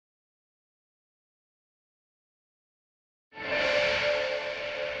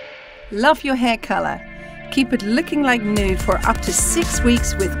Love your hair color? Keep it looking like new for up to 6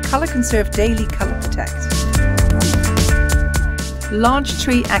 weeks with Color Conserve Daily Color Protect. Large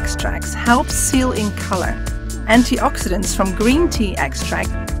tree extracts help seal in color. Antioxidants from green tea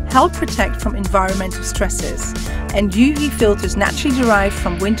extract help protect from environmental stresses. And UV filters naturally derived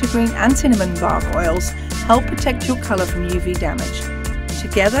from wintergreen and cinnamon bark oils help protect your color from UV damage.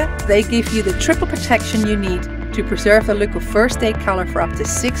 Together, they give you the triple protection you need to preserve the look of first day color for up to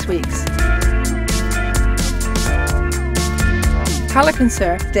 6 weeks. Color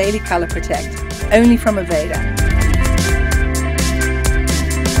Conserve Daily Color Protect, only from Aveda.